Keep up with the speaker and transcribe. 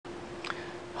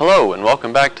Hello and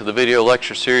welcome back to the video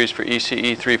lecture series for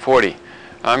ECE-340.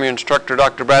 I'm your instructor,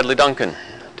 Dr. Bradley Duncan.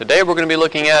 Today we're going to be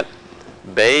looking at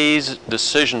Bayes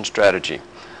decision strategy.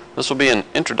 This will be an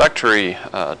introductory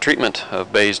treatment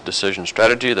of Bayes decision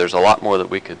strategy. There's a lot more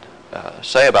that we could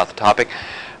say about the topic.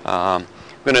 I'm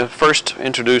going to first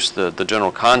introduce the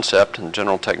general concept and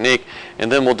general technique,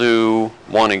 and then we'll do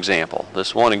one example.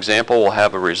 This one example will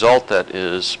have a result that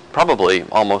is probably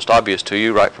almost obvious to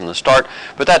you right from the start,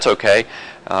 but that's okay.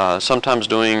 Sometimes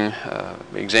doing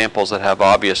examples that have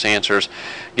obvious answers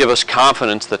give us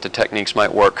confidence that the techniques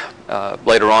might work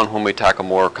later on when we tackle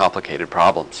more complicated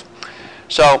problems.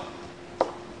 So,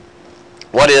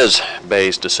 what is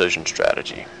Bayes decision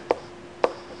strategy?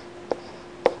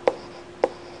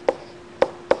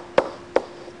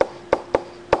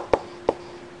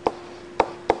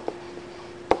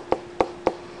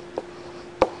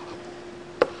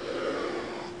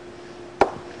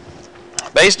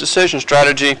 Bayes decision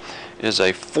strategy is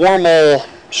a formal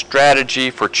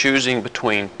strategy for choosing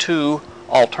between two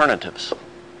alternatives.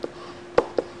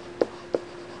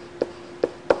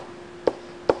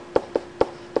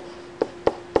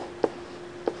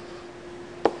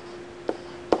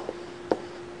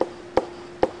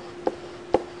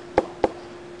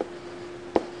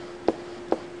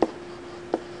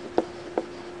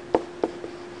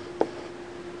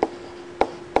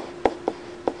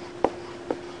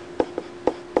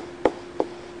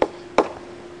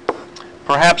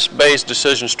 Perhaps Bayes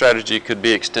decision strategy could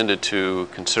be extended to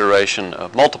consideration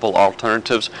of multiple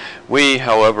alternatives. We,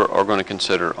 however, are going to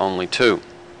consider only two.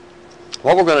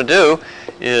 What we're going to do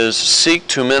is seek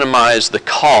to minimize the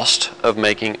cost of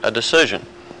making a decision.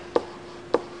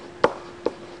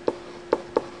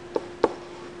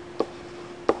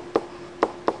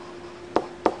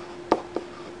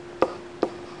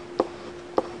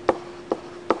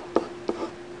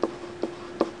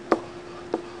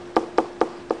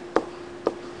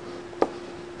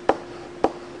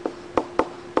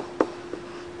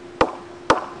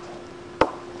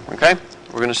 Okay?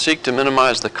 We're going to seek to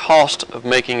minimize the cost of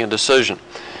making a decision.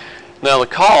 Now the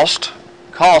cost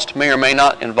may or may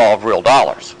not involve real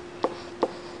dollars.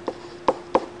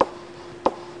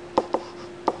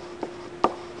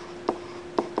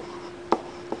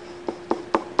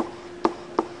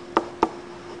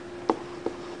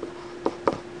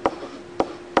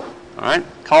 All right?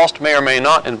 Cost may or may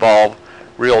not involve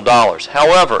real dollars.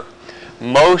 However,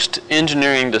 most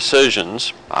engineering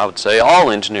decisions, I would say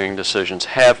all engineering decisions,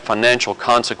 have financial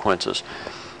consequences.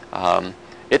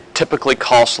 It typically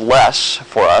costs less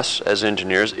for us as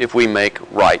engineers if we make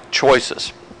right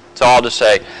choices. So I'll just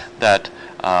say that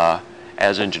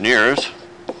as engineers,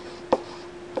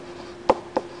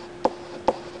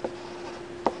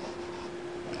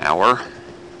 our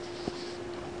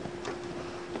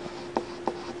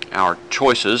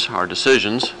choices, our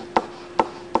decisions,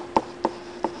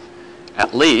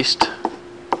 at least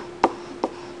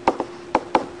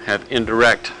have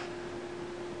indirect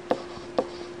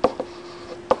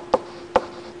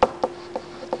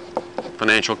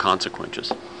financial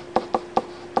consequences.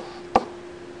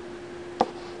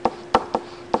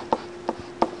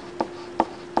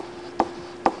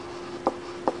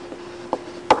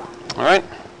 All right.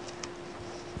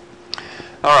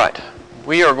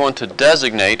 We are going to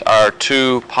designate our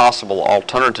two possible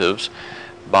alternatives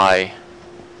by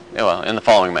in the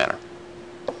following manner.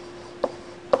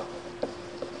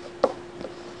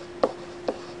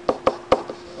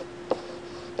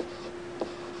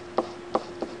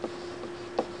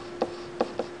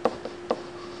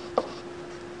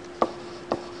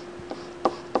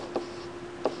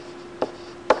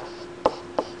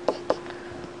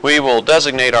 We will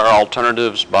designate our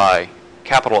alternatives by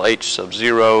capital H sub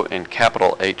 0 and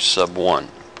capital H sub 1.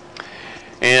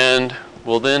 And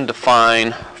we'll then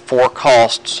define for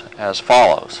costs as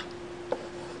follows.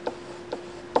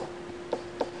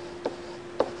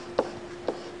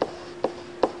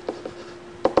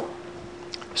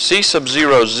 C sub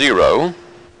 0, 0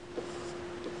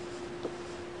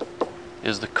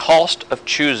 is the cost of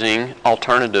choosing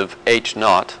alternative H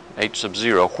naught, H sub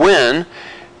 0, when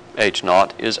H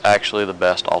naught is actually the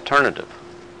best alternative.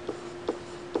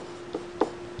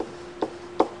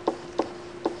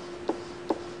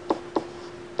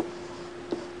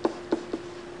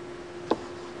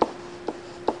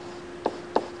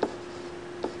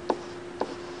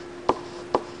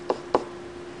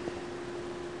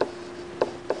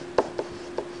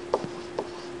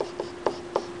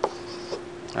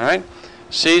 All right,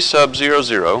 C sub 0,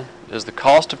 0 is the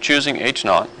cost of choosing H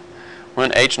naught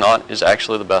when H naught is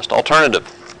actually the best alternative.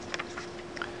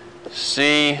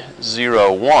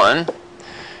 C01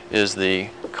 is the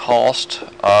cost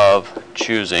of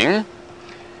choosing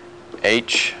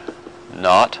H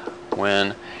naught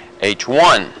when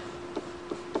H1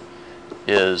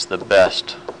 is the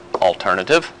best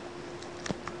alternative.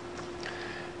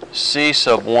 C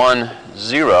sub 1,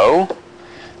 0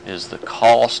 is the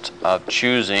cost of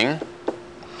choosing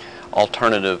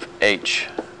alternative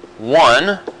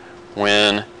H1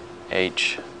 when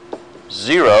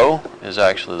H0 is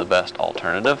actually the best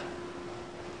alternative.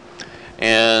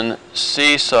 And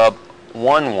C sub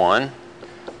 1, 1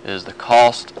 is the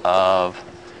cost of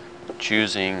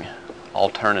choosing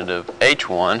alternative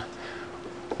H1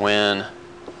 when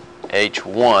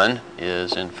H1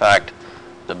 is in fact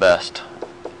the best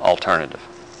alternative.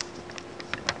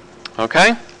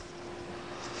 Okay?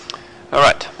 All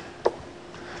right.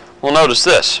 Well, notice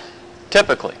this.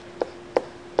 Typically,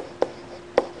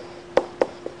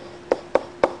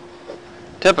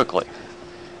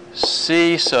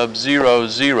 C sub 0,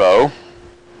 0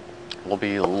 will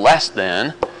be less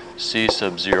than C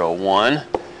sub 0, 1,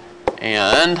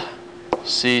 and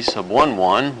C sub 1,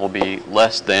 1 will be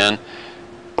less than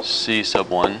C sub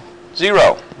 1,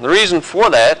 0. The reason for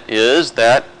that is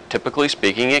that, typically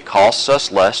speaking, it costs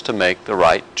us less to make the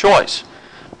right choice.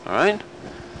 All right?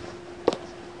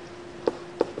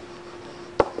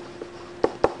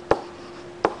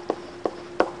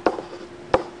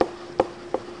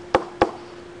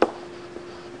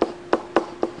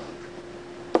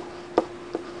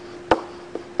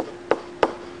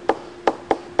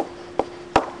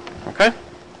 Okay?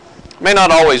 May not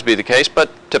always be the case,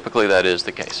 but typically that is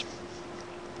the case.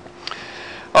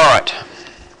 All right.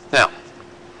 Now,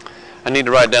 I need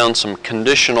to write down some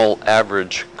conditional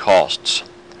average costs.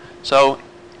 So,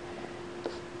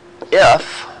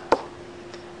 if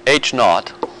H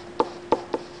naught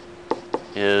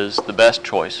is the best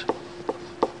choice,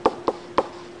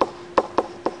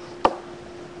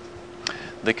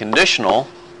 the conditional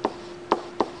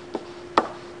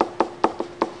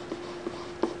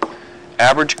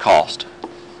average cost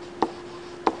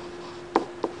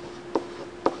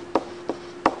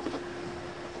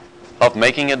of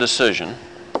making a decision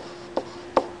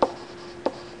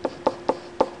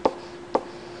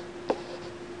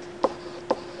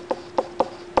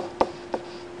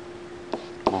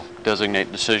we'll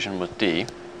designate decision with D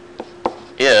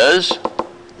is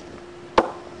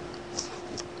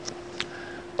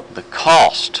the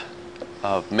cost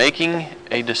of making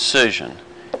a decision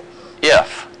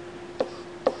if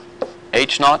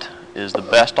H naught is the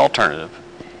best alternative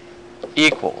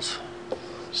equals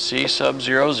C sub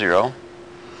 0, 0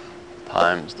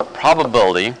 times the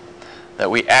probability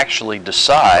that we actually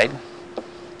decide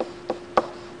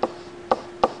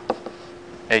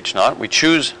H naught, we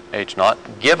choose H naught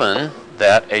given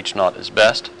that H naught is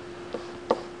best,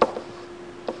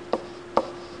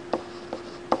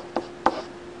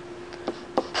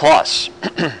 plus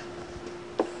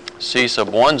C sub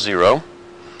 1, 0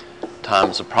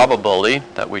 times the probability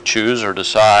that we choose or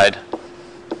decide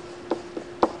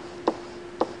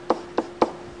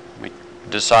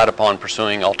upon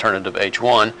pursuing alternative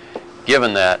H1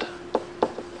 given that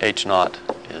H naught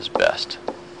is best.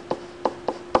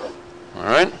 All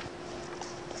right?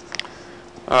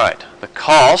 All right. The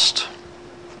cost,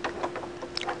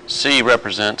 C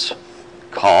represents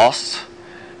costs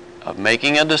of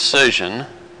making a decision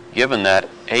given that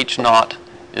H naught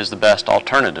is the best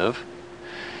alternative,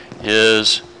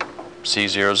 is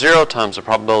C00 times the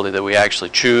probability that we actually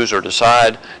choose or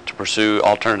decide to pursue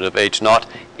alternative H naught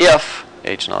if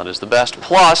H naught is the best,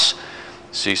 plus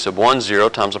C sub 1, 0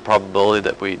 times the probability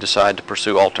that we decide to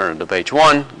pursue alternative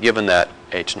H1 given that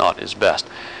H naught is best.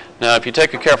 Now, if you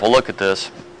take a careful look at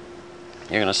this,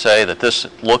 you're going to say that this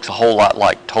looks a whole lot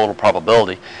like total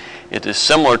probability. It is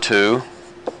similar to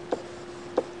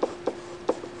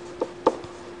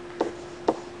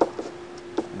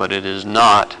but it is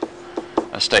not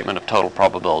a statement of total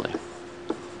probability.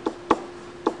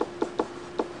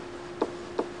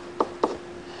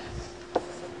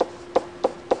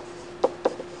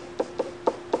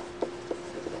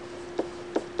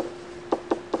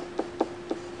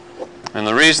 And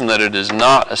the reason that it is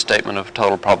not a statement of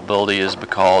total probability is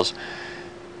because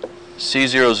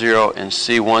C00 and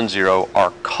C10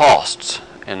 are costs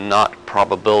and not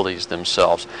probabilities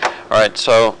themselves. All right,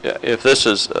 so if this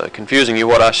is confusing you,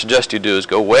 what I suggest you do is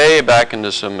go way back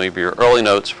into some of your early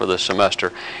notes for the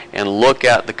semester and look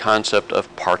at the concept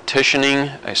of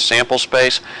partitioning a sample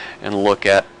space and look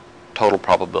at total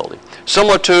probability.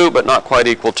 Similar to, but not quite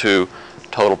equal to,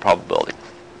 total probability.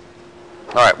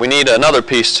 All right, we need another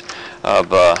piece of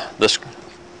this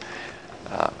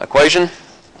equation.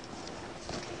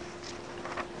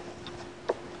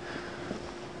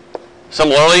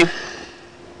 Similarly,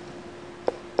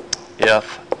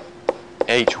 if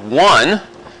H1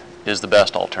 is the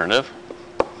best alternative,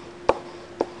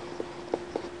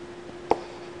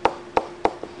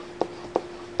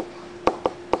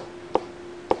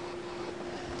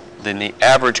 then the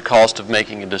average cost of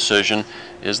making a decision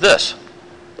is this.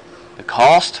 The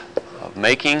cost of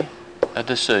making a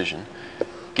decision,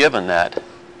 given that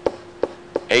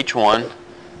H1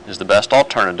 is the best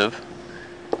alternative,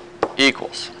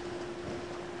 equals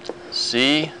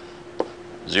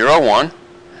C01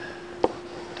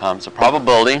 times the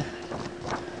probability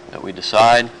that we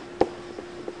decide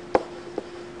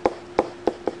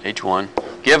H1,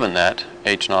 given that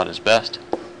H0 is best,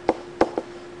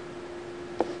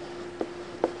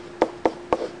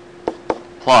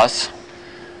 plus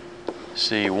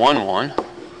C11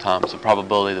 times the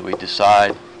probability that we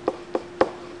decide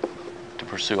to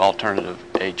pursue alternative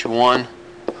H1,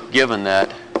 given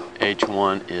that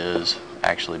H1 is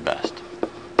actually best.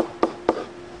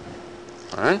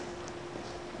 Alright?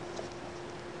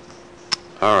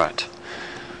 Alright.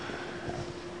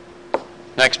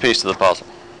 Next piece of the puzzle.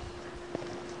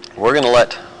 We're going to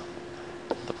let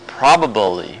the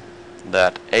probability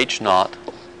that H0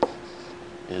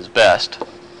 is best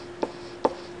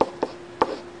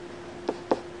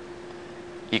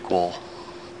equal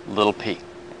little p.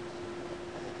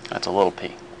 That's a little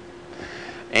p.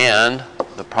 And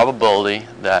the probability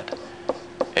that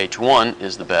H1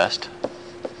 is the best,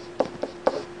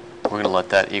 we're going to let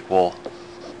that equal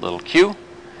little q.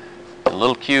 And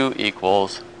little q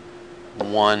equals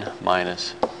 1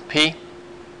 minus p.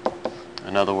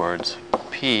 In other words,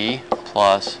 p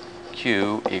plus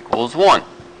q equals 1.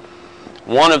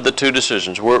 One of the two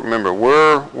decisions. Remember,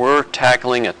 we're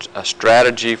tackling a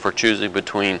strategy for choosing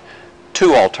between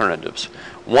two alternatives.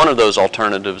 One of those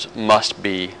alternatives must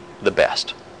be the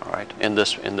best. All right, in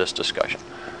this discussion.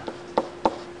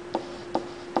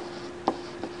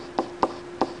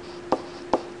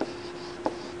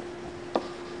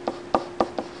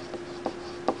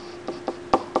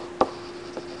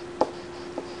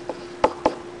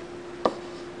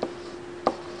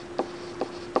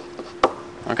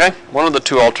 Okay, one of the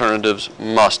two alternatives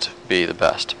must be the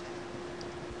best.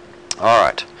 All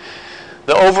right.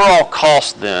 The overall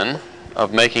cost then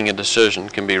of making a decision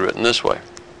can be written this way.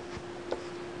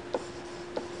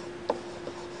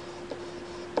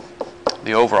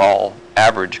 The overall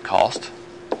average cost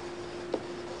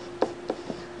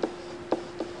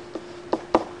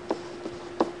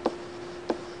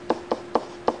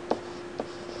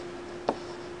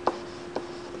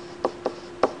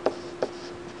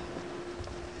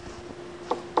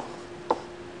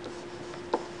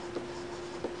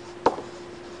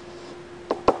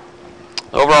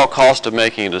cost of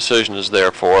making a decision is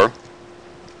therefore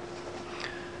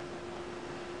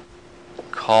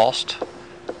cost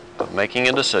of making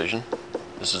a decision,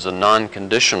 this is a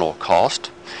non-conditional cost,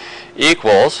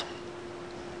 equals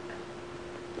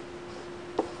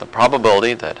the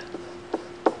probability that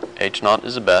H0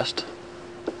 is the best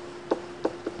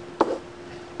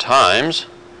times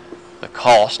the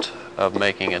cost of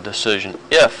making a decision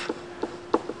if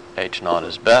H0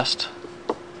 is best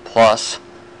plus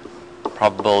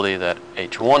probability that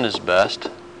H1 is best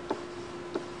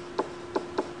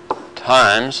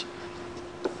times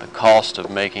the cost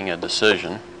of making a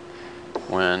decision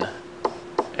when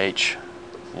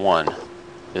H1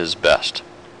 is best.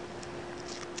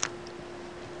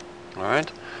 All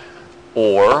right?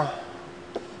 Or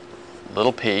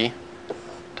little p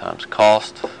times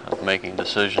cost of making a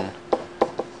decision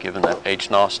given that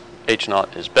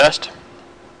H0 is best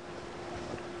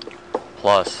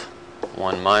plus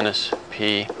 1 minus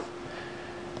p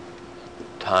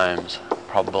times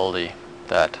probability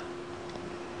that,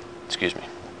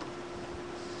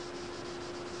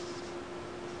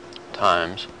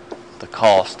 times the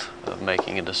cost of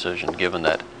making a decision given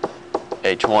that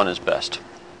H1 is best.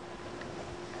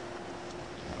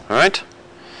 All right?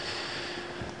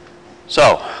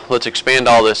 So, let's expand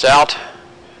all this out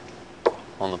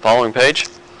on the following page,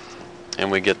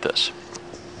 and we get this.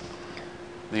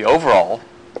 The overall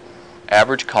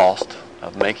average cost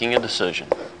of making a decision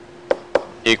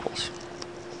equals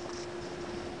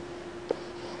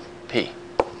P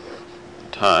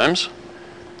times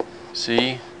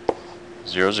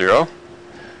C00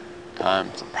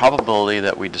 times the probability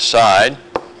that we decide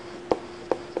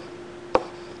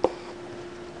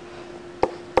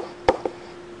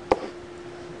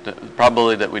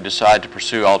to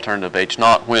pursue alternative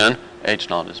H0 when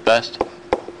H0 is best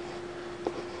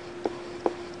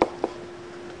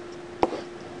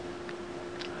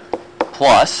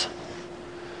plus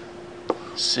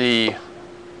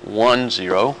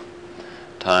C10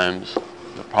 times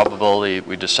the probability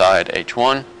we decide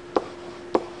H1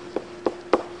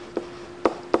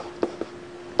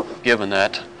 given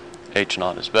that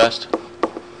H0 is best.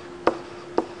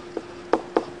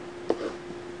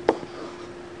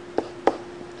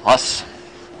 Plus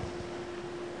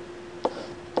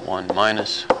 1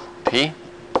 minus P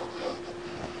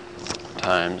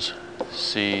times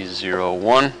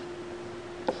C01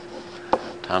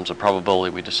 times the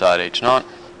probability we decide H0,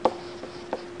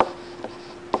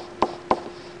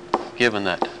 given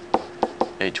that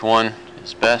H1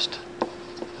 is best,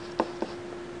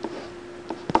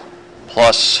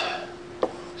 plus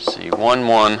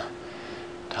C11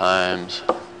 times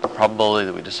the probability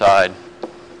that we decide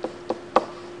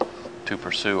to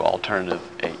pursue alternative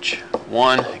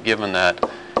H1, given that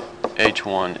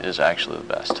H1 is actually the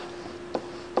best.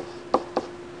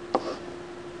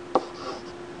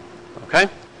 Okay?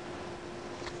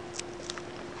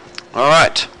 All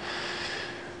right.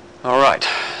 All right.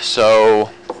 So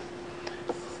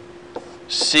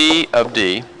C of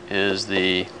D is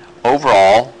the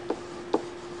overall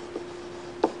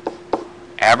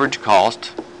average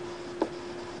cost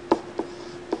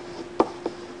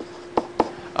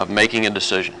of making a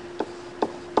decision.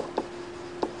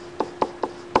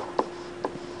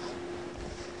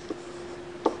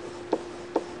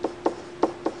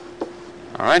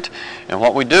 All right, and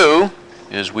what we do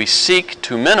is we seek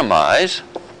to minimize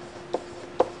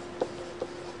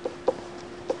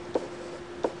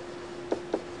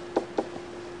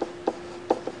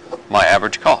my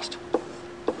average cost.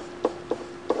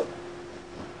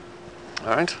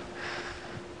 All right.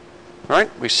 All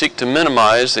right, we seek to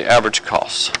minimize the average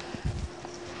costs.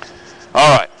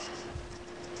 All right,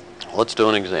 let's do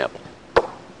an example.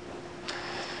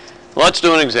 Let's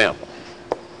do an example.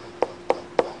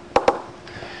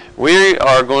 We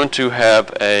are going to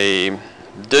have a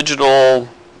digital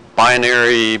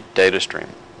binary data stream.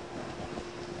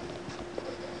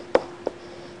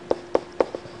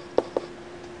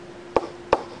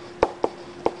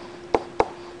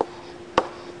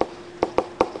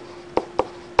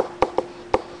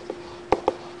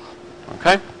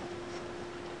 Okay?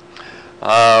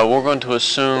 We're going to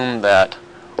assume that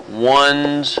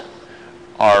ones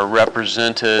are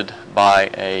represented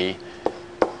by a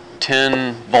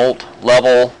 10-volt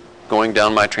level going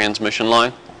down my transmission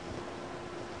line.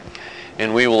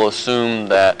 And we will assume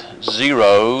that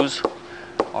zeros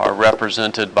are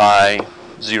represented by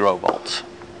 0 volts.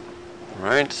 All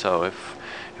right? So if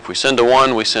we send a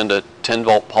 1, we send a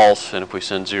 10-volt pulse, and if we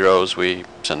send zeros, we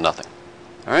send nothing.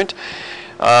 All right?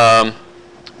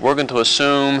 We're going to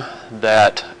assume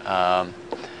that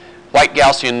white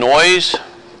Gaussian noise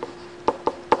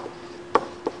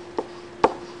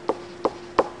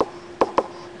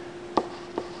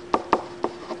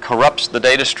corrupts the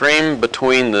data stream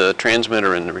between the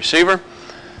transmitter and the receiver.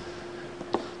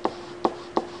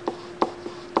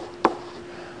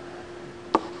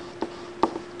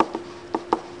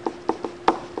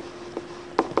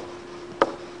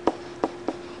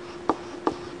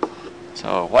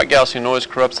 So white Gaussian noise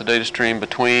corrupts the data stream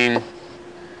between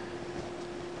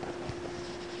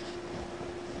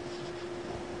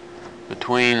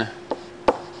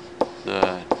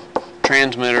the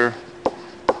transmitter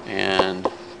and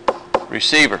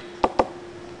receiver.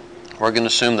 We're going to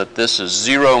assume that this is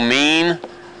zero mean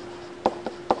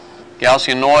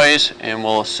Gaussian noise, and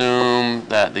we'll assume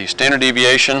that the standard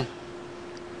deviation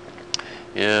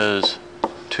is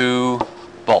 2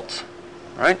 volts.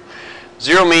 All right?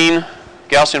 Zero mean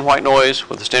Gaussian white noise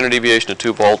with a standard deviation of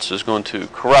 2 volts is going to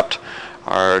corrupt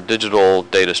our digital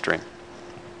data stream.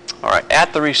 All right,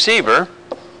 at the receiver,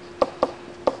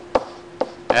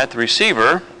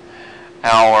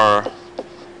 our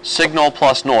signal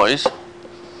plus noise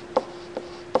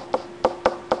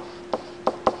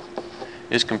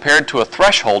is compared to a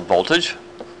threshold voltage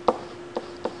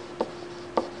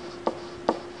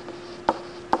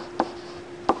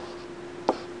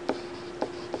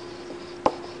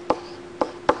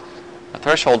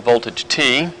threshold voltage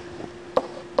T.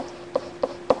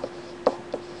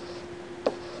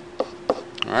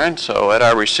 All right, so at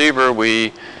our receiver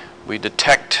we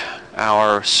detect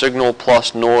our signal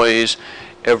plus noise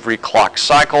every clock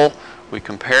cycle. We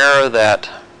compare that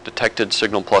detected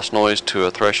signal plus noise to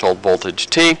a threshold voltage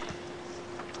T,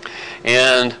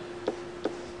 and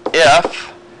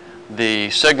if the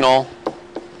signal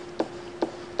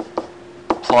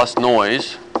plus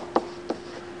noise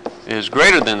is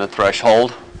greater than the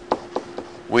threshold,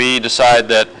 we decide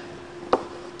that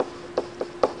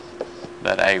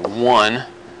a 1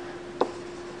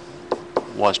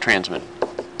 was transmitted.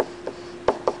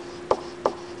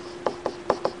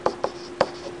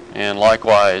 And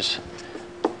likewise,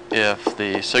 if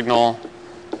the signal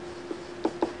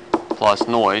plus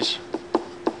noise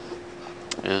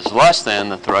is less than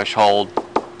the threshold,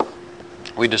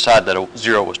 we decide that a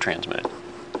 0 was transmitted.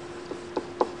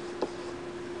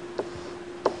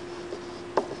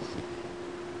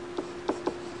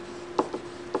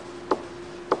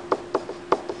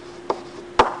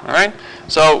 All right,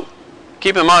 so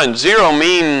keep in mind, zero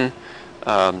mean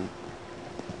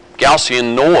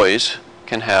Gaussian noise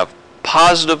can have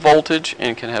positive voltage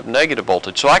and can have negative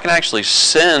voltage. So I can actually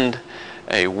send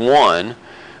a 1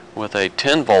 with a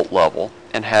 10 volt level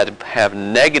and have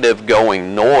negative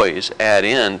going noise add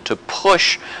in to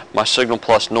push my signal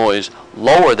plus noise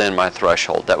lower than my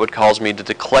threshold. That would cause me to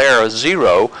declare a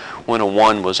 0 when a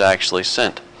 1 was actually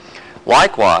sent.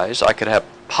 Likewise, I could have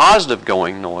positive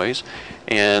going noise,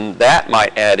 and that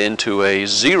might add into a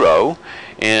 0,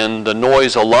 and the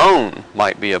noise alone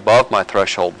might be above my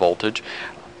threshold voltage,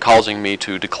 causing me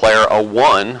to declare a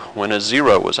 1 when a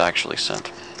 0 was actually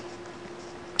sent.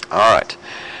 All right,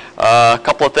 a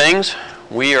couple of things.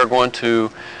 We are going to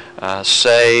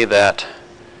say that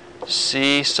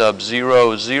C sub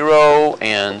 0, 0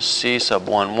 and C sub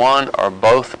 1, 1 are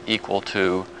both equal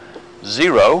to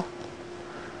 0.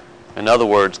 In other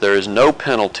words, there is no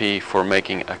penalty for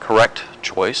making a correct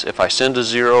choice. If I send a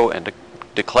 0 and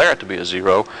declare it to be a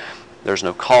 0, there's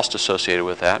no cost associated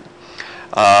with that.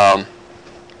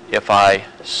 If I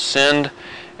send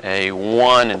a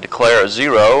 1 and declare a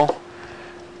 0,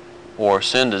 or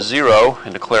send a 0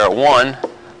 and declare a 1,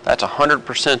 that's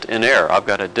 100% in error. I've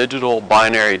got a digital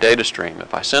binary data stream.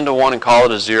 If I send a 1 and call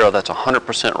it a 0, that's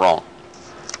 100% wrong.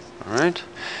 All right.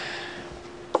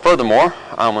 Furthermore,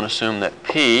 I'm going to assume that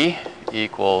P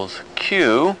equals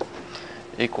Q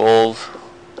equals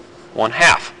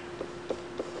 1/2.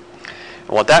 And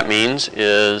what that means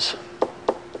is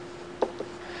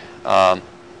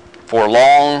for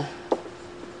long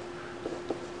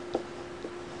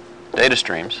data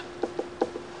streams,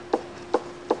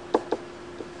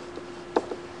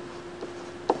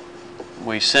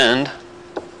 we send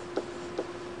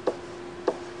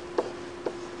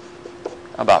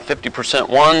about 50%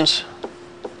 ones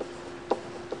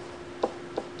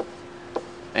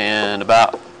and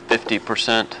about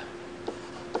 50%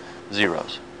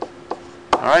 zeros.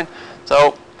 All right,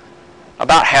 so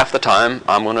about half the time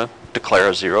I'm going to declare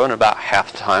a 0, and about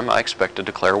half the time I expect to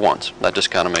declare 1s. That just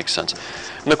kind of makes sense.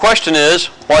 And the question is,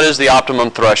 what is the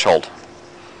optimum threshold?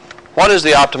 What is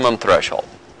the optimum threshold?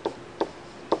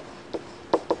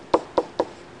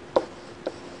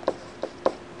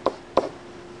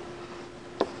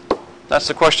 That's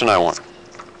the question I want.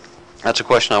 That's a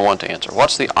question I want to answer.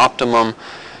 What's the optimum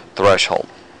threshold?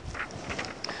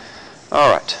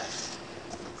 All right.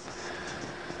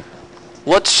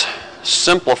 Let's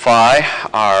simplify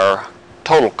our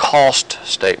total cost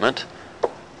statement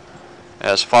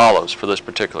as follows for this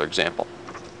particular example.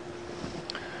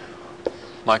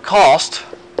 My cost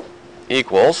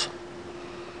equals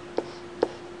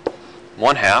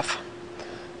 1/2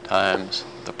 times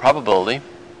the probability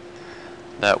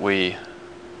that we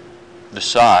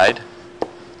decide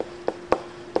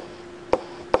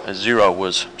a 0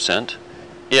 was sent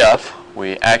if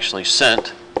we actually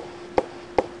sent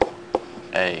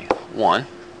a 1,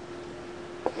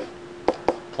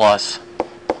 plus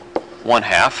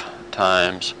 1/2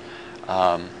 times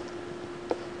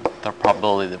the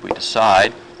probability that we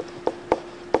decide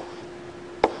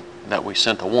that we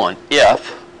sent a 1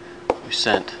 if we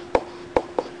sent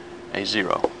a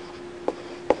 0.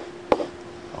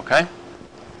 Okay?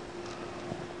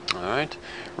 All right.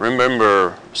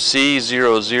 Remember,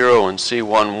 C00 and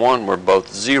C11 were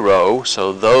both 0,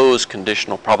 so those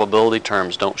conditional probability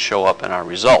terms don't show up in our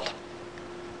result.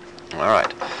 All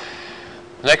right.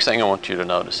 The next thing I want you to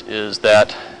notice is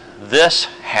that this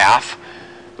half,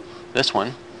 this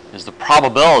one, is the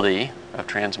probability of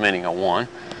transmitting a 1.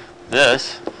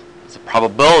 This is the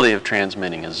probability of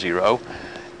transmitting a 0.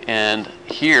 And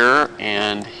here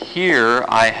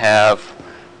I have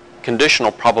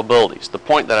conditional probabilities. The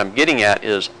point that I'm getting at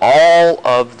is all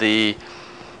of the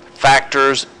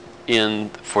factors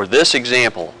for this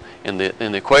example, in the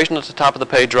equation at the top of the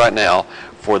page right now,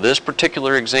 for this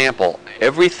particular example,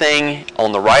 everything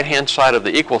on the right-hand side of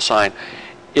the equal sign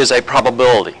is a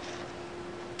probability.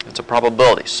 It's a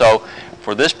probability. So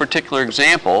for this particular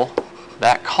example,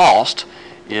 that cost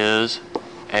is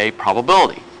a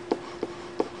probability.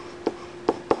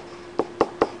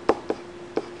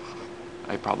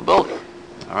 A probability.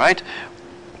 All right?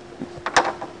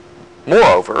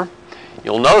 Moreover,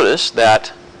 you'll notice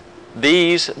that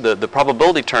the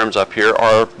probability terms up here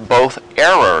are both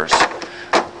errors.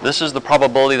 This is the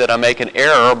probability that I make an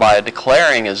error by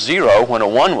declaring a 0 when a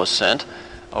 1 was sent.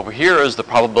 Over here is the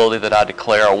probability that I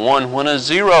declare a 1 when a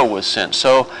 0 was sent.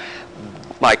 So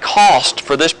my cost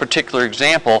for this particular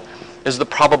example is the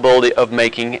probability of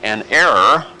making an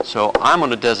error. So I'm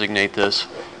going to designate this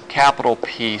capital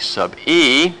P sub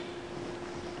E.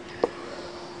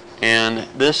 And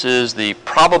this is the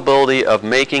probability of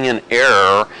making an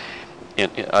error,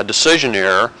 a decision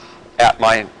error, at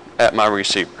my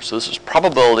receiver. So this is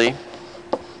probability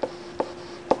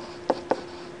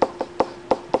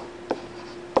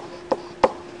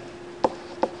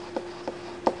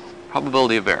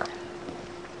of error.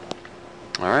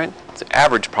 All right, it's the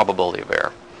average probability of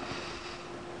error.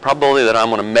 Probability that I'm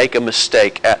going to make a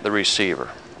mistake at the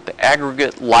receiver. The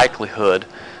aggregate likelihood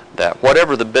that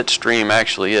whatever the bit stream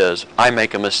actually is, I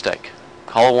make a mistake.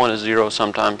 Call 1 as 0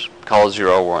 sometimes, call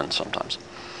 0 1 sometimes.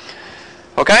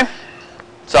 Okay?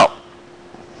 So,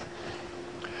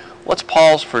 let's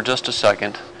pause for just a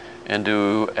second and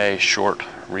do a short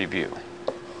review.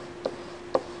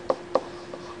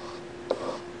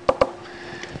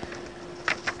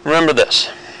 Remember this.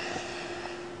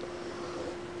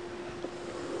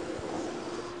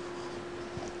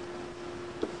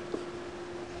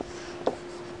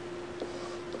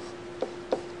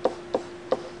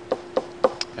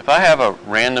 If I have a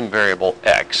random variable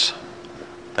x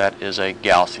that is a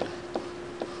Gaussian,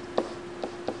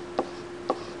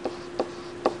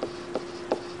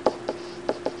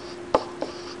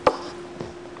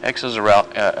 x is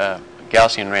a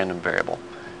Gaussian random variable.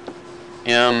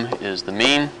 M is the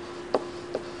mean,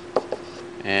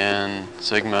 and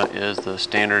sigma is the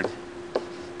standard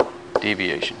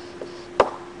deviation.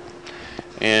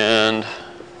 And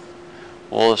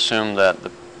we'll assume that the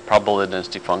probability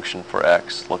density function for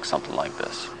x looks something like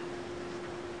this.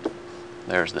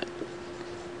 There's the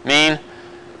mean,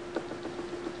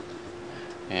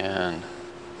 and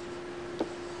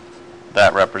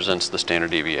that represents the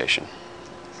standard deviation.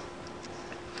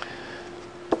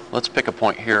 Let's pick a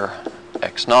point here,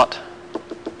 x naught,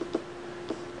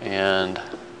 and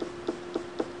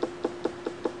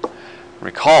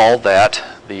recall that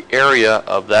the area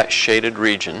of that shaded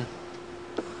region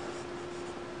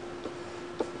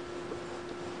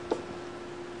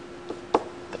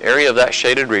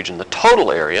the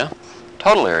total area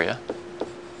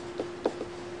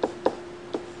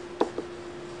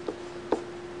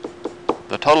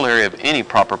of any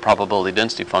proper probability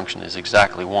density function is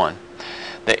exactly 1.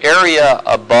 The area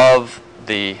above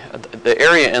the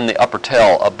area in the upper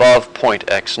tail above point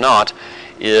x naught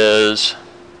is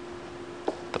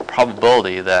the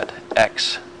probability that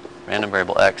x, random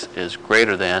variable x, is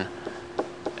greater than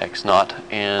x naught,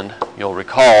 and you'll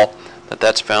recall that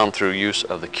that's found through use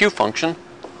of the Q function.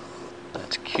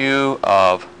 That's Q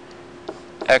of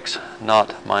x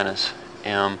naught minus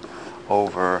m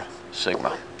over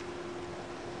sigma.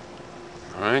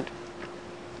 All right.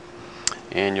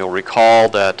 And you'll recall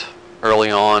that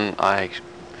early on I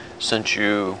sent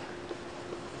you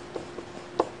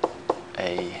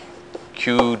a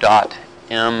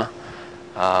q.m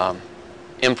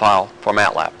m file for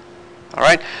MATLAB. All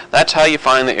right, that's how you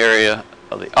find the area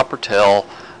of the upper tail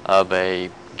of a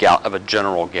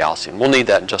general Gaussian. We'll need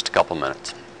that in just a couple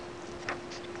minutes.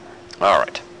 All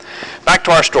right, back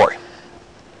to our story.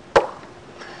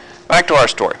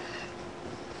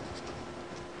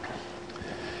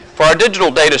 For our digital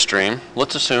data stream,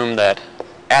 let's assume that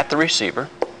at the receiver,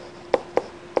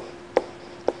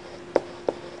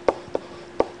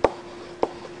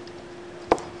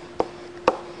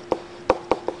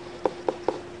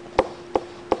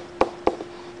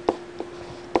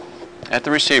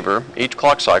 each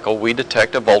clock cycle, we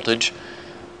detect a voltage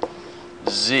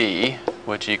Z,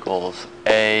 which equals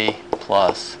A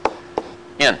plus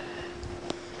N.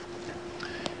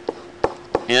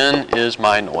 N is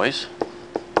my noise,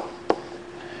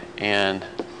 and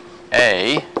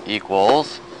A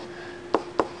equals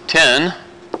 10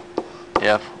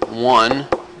 if 1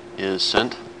 is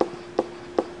sent,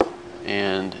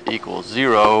 and equals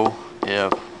 0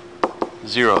 if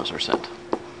zeros are sent.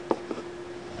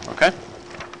 Okay?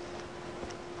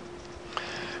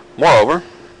 Moreover,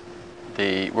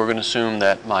 we're going to assume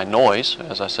that my noise,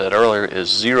 as I said earlier, is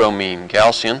zero mean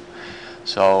Gaussian.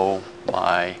 So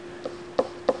my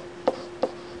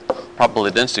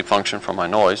probability density function for my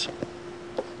noise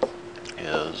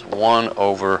is 1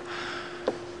 over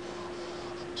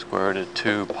square root of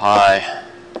 2 pi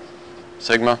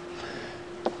sigma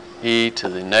e to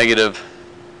the negative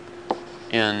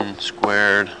n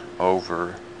squared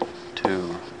over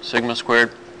 2 sigma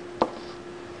squared.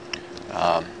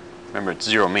 Remember, it's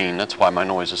zero mean. That's why my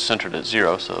noise is centered at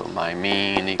 0. So my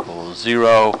mean equals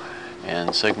 0,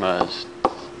 and sigma is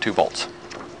 2 volts.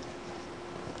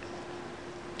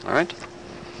 All right.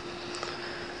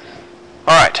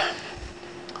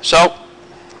 So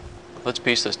let's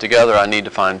piece this together. I need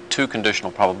to find two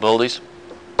conditional probabilities.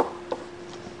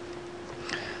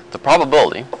 The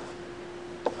probability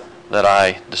that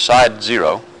I decide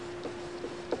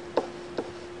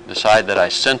that I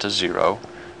sent a 0,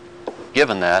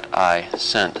 given that I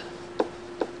sent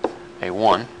a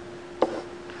 1,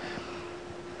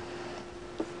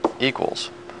 equals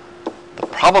the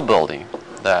probability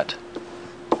that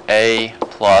A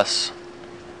plus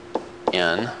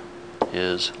n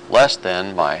is less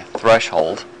than my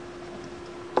threshold.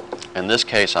 In this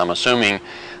case, I'm assuming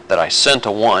that I sent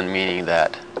a 1, meaning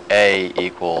that A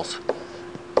equals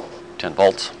 10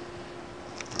 volts.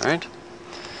 All right?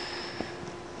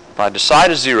 If I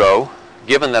decide a 0,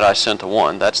 given that I sent a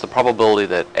 1, that's the probability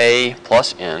that A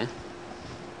plus n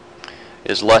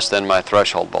is less than my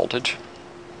threshold voltage.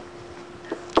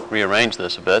 Rearrange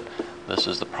this a bit. This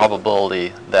is the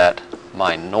probability that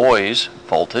my noise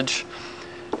voltage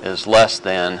is less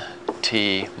than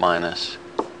T minus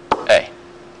A.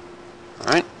 All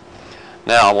right?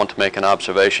 Now I want to make an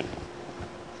observation.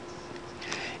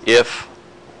 If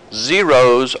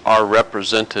zeros are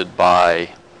represented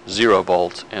by 0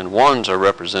 volts and 1s are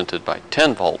represented by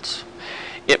 10 volts,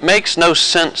 it makes no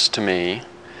sense to me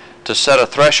to set a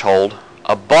threshold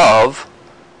above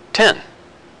 10.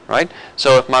 Right?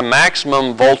 So if my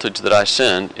maximum voltage that I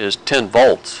send is 10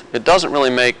 volts, it doesn't really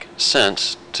make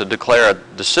sense to declare a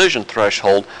decision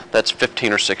threshold that's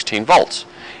 15 or 16 volts.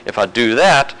 If I do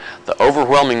that, the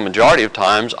overwhelming majority of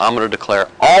times I'm going to declare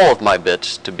all of my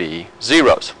bits to be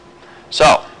zeros.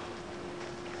 So,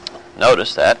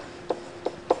 notice that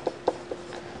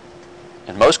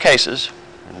in most cases,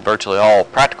 in virtually all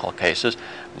practical cases,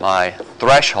 my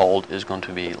threshold is going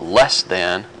to be less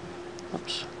than,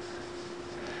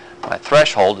 my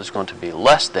threshold is going to be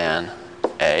less than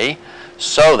A,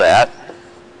 so that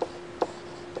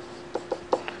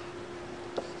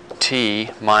T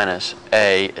minus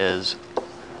A is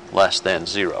less than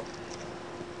 0.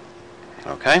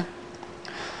 Okay?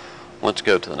 Let's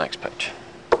go to the next page.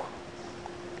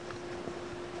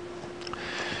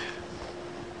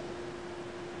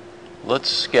 Let's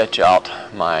sketch out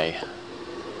my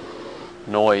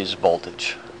noise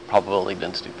voltage probability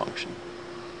density function.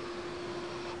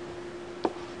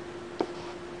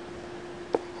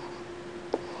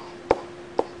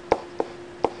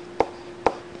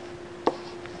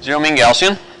 Zero mean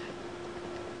Gaussian,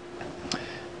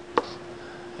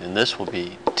 and this will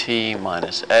be T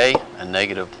minus A, a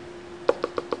negative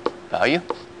value.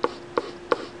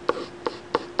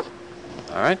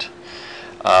 All right.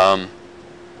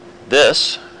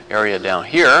 This area down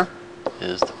here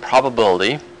is the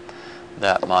probability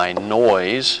that my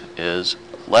noise is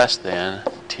less than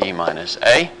T minus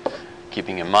A,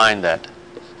 keeping in mind that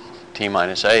T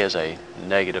minus A is a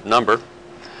negative number.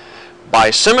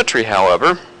 By symmetry,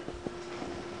 however,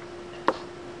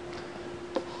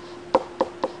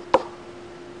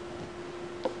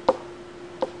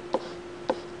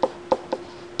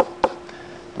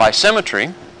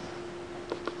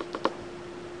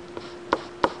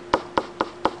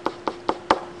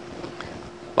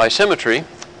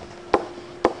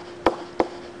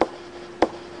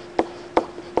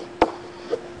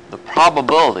 the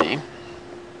probability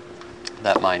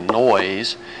that my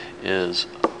noise is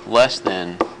less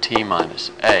than T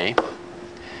minus A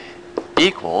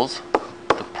equals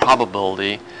the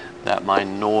probability that my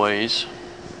noise,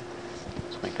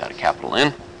 let's make that a capital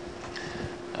N,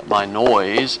 that my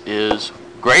noise is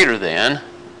greater than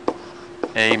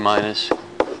A minus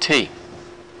T.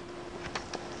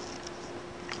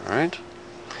 All right?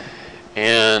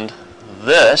 And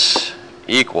this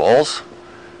equals,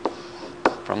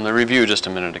 from the review just a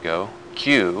minute ago,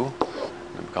 Q,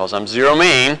 because I'm zero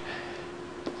mean,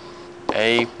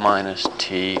 A minus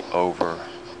T over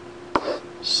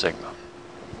sigma.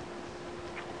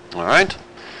 All right?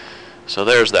 So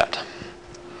there's that.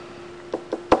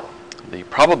 The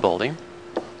probability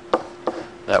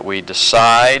that we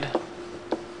decide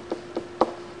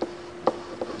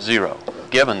 0,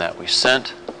 given that we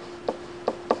sent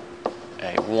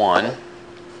a 1,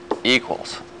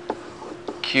 equals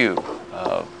Q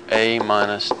of A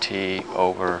minus T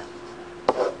over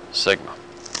sigma.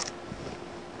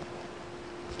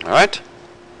 All right?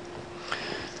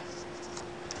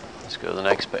 Let's go to the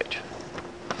next page.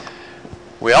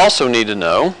 We also need to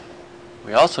know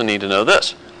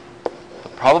this. The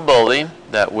probability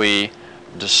that we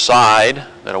decide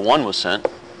that a 1 was sent,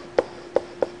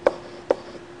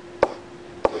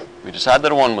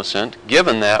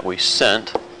 given that we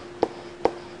sent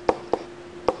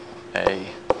a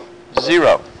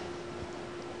 0.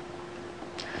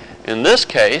 In this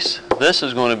case, this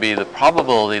is going to be the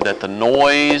probability that the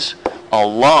noise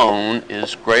alone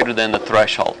is greater than the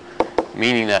threshold,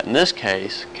 meaning that in this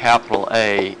case, capital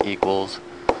A equals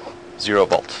 0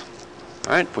 volts.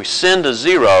 All right? If we send a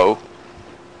 0,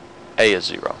 A is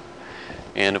 0.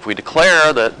 And if we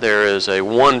declare that there is a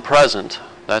 1 present,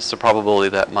 that's the probability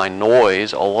that my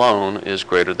noise alone is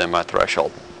greater than my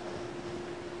threshold.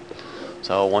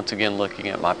 So once again, looking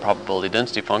at my probability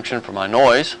density function for my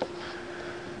noise,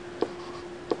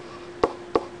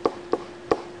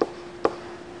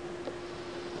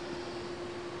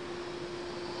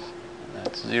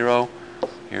 that's 0.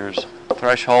 Here's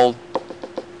threshold.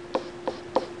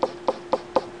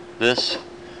 This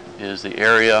is the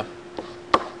area.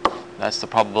 That's the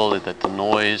probability that the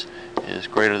noise is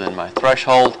greater than my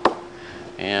threshold.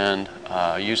 And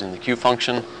using the Q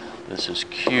function, this is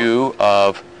Q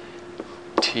of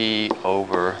T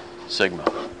over sigma.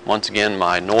 Once again,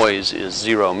 my noise is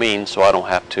 0 mean, so I don't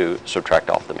have to subtract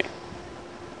off the mean.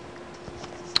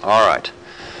 All right.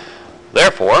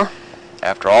 Therefore,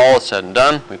 after all is said and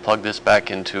done, we plug this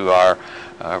back into our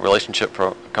relationship for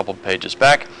a couple of pages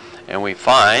back, and we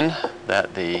find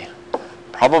that the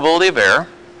probability of error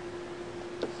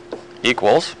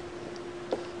equals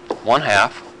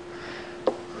 1/2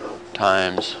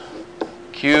 times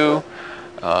Q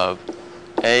of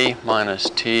A minus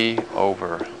T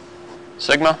over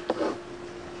sigma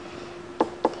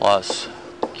plus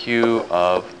Q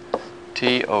of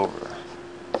T over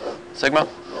sigma.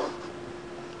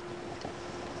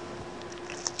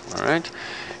 All right.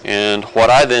 And what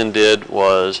I then did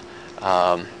was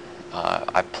I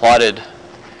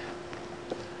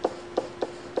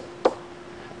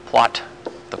plot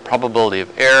the probability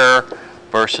of error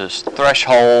versus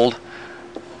threshold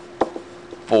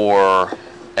for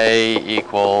A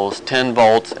equals 10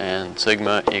 volts and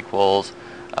sigma equals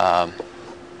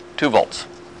 2 volts.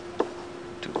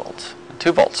 2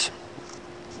 volts.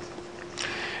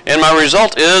 And my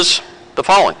result is the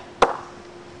following.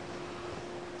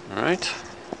 All right.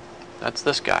 That's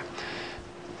this guy.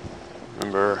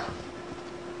 Remember,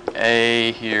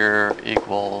 A here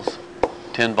equals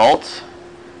 10 volts.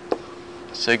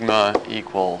 Sigma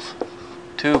equals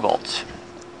 2 volts.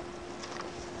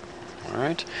 All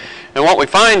right. And what we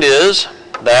find is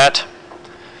that,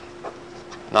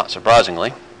 not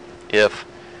surprisingly, if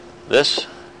this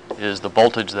is the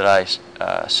voltage that I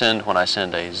send when I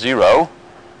send a 0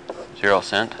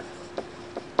 cent,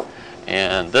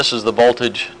 and this is the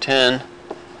voltage 10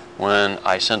 when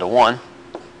I send a 1,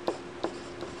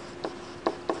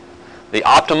 the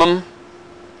optimum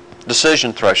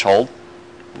decision threshold,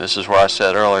 this is where I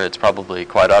said earlier it's probably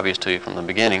quite obvious to you from the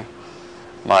beginning,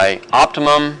 my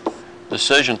optimum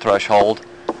decision threshold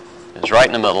is right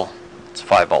in the middle. It's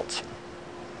 5 volts.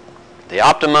 The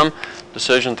optimum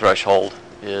decision threshold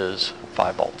is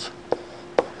 5 volts.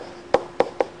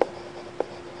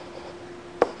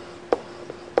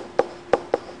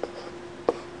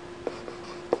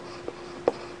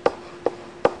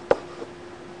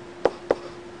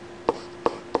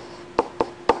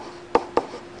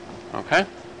 Okay?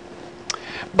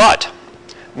 But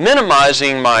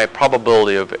minimizing my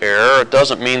probability of error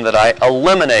doesn't mean that I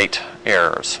eliminate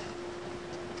errors.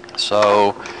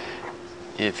 So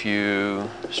if you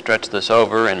stretch this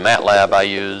over, in MATLAB I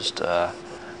used the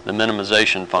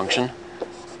minimization function.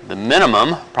 The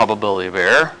minimum probability of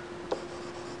error,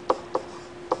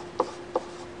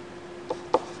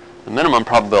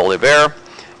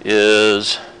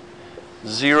 is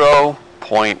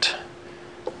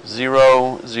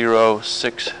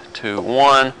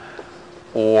 0.00621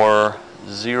 or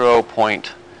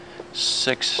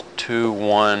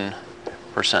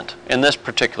 0.621% in this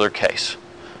particular case.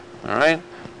 All right?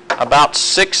 About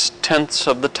 6/10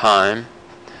 of the time,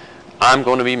 I'm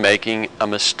going to be making a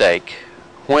mistake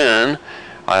when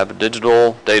I have a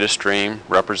digital data stream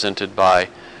represented by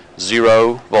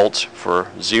 0 volts for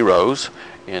zeros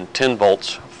and 10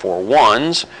 volts for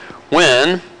ones,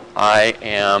 when I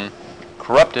am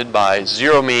corrupted by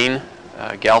 0 mean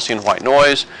Gaussian white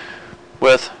noise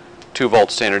with 2 volt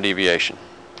standard deviation.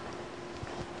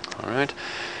 All right.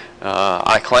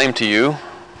 I claim to you,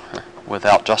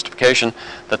 without justification,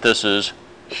 that this is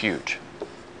huge.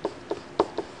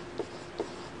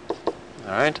 All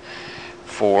right.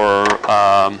 For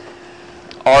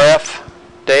RF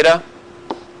data,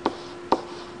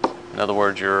 in other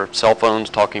words, your cell phones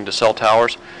talking to cell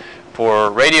towers, for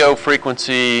radio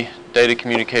frequency data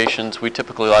communications, we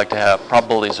typically like to have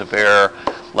probabilities of error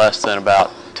less than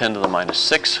about 10 to the minus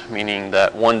 6, meaning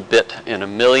that 1 bit in a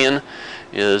million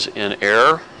is in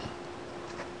error.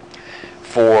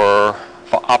 For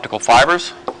optical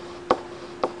fibers,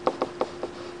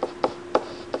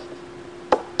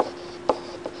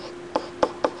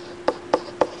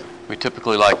 we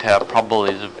typically like to have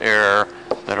probabilities of error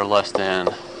that are less than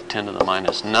 10 to the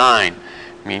minus 9,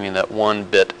 meaning that 1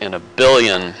 bit in a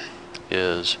billion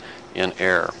is in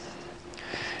error.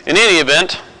 In any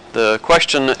event, the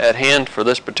question at hand for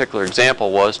this particular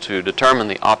example was to determine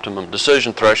the optimum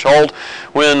decision threshold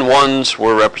when ones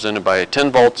were represented by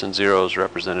 10 volts and zeros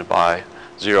represented by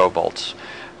 0 volts.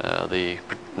 The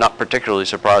not particularly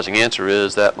surprising answer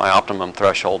is that my optimum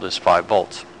threshold is 5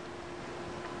 volts.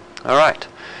 All right.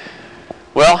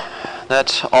 Well,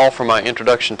 that's all for my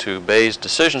introduction to Bayes'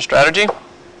 decision strategy.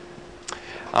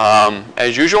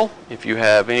 As usual, if you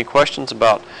have any questions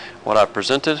about what I've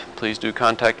presented, please do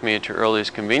contact me at your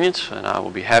earliest convenience, and I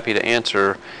will be happy to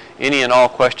answer any and all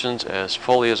questions as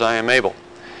fully as I am able.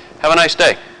 Have a nice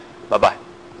day. Bye-bye.